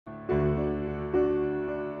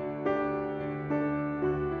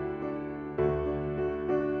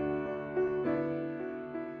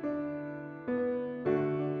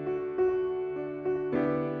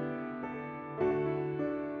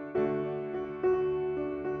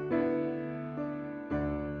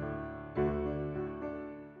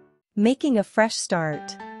Making a fresh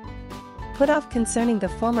start. Put off concerning the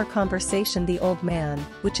former conversation the old man,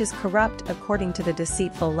 which is corrupt according to the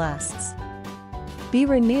deceitful lusts. Be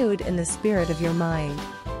renewed in the spirit of your mind.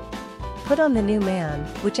 Put on the new man,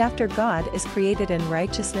 which after God is created in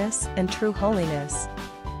righteousness and true holiness.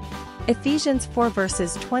 Ephesians 4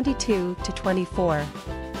 verses 22 to 24.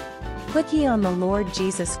 Put ye on the Lord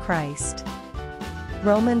Jesus Christ.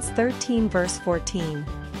 Romans 13 verse 14.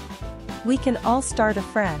 We can all start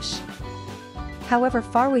afresh. However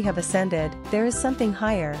far we have ascended, there is something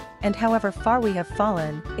higher, and however far we have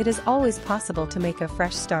fallen, it is always possible to make a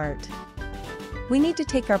fresh start. We need to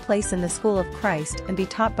take our place in the school of Christ and be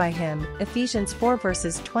taught by him, Ephesians 4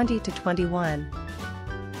 verses 20 to 21.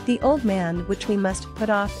 The old man which we must put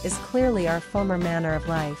off is clearly our former manner of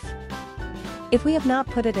life. If we have not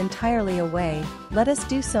put it entirely away, let us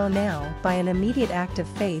do so now by an immediate act of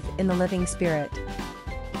faith in the living Spirit.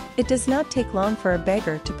 It does not take long for a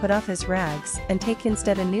beggar to put off his rags and take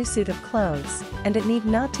instead a new suit of clothes, and it need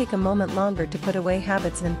not take a moment longer to put away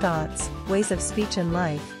habits and thoughts, ways of speech and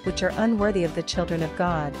life, which are unworthy of the children of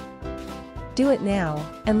God. Do it now,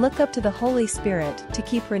 and look up to the Holy Spirit to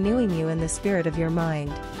keep renewing you in the spirit of your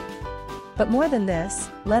mind. But more than this,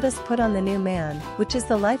 let us put on the new man, which is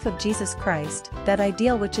the life of Jesus Christ, that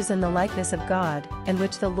ideal which is in the likeness of God, and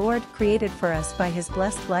which the Lord created for us by his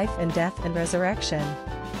blessed life and death and resurrection.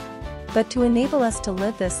 But to enable us to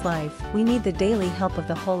live this life, we need the daily help of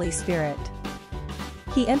the Holy Spirit.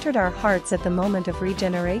 He entered our hearts at the moment of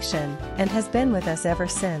regeneration, and has been with us ever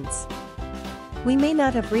since. We may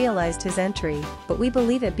not have realized his entry, but we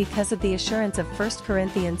believe it because of the assurance of 1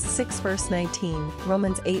 Corinthians 6 verse 19,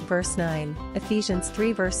 Romans 8 verse 9, Ephesians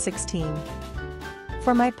 3 verse 16.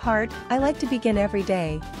 For my part, I like to begin every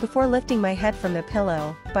day, before lifting my head from the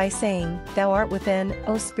pillow, by saying, Thou art within,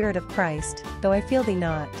 O Spirit of Christ, though I feel thee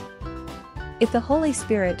not. If the Holy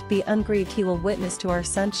Spirit be ungrieved, he will witness to our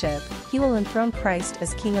sonship, he will enthrone Christ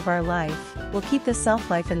as King of our life, will keep the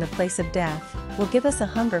self-life in the place of death, will give us a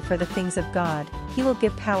hunger for the things of God, he will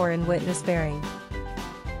give power in witness-bearing.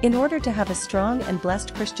 In order to have a strong and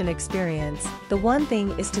blessed Christian experience, the one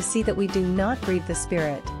thing is to see that we do not grieve the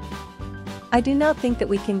Spirit. I do not think that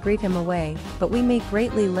we can grieve him away, but we may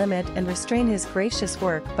greatly limit and restrain his gracious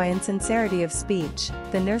work by insincerity of speech,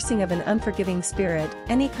 the nursing of an unforgiving spirit,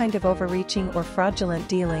 any kind of overreaching or fraudulent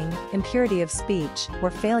dealing, impurity of speech,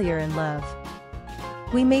 or failure in love.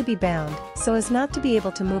 We may be bound, so as not to be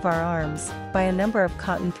able to move our arms, by a number of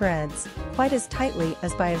cotton threads, quite as tightly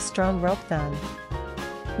as by a strong rope thong.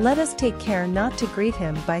 Let us take care not to grieve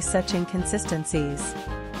him by such inconsistencies.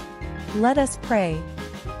 Let us pray.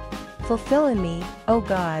 Fulfill in me, O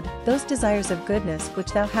God, those desires of goodness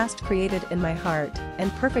which thou hast created in my heart,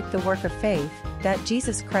 and perfect the work of faith, that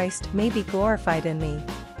Jesus Christ may be glorified in me.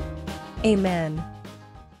 Amen.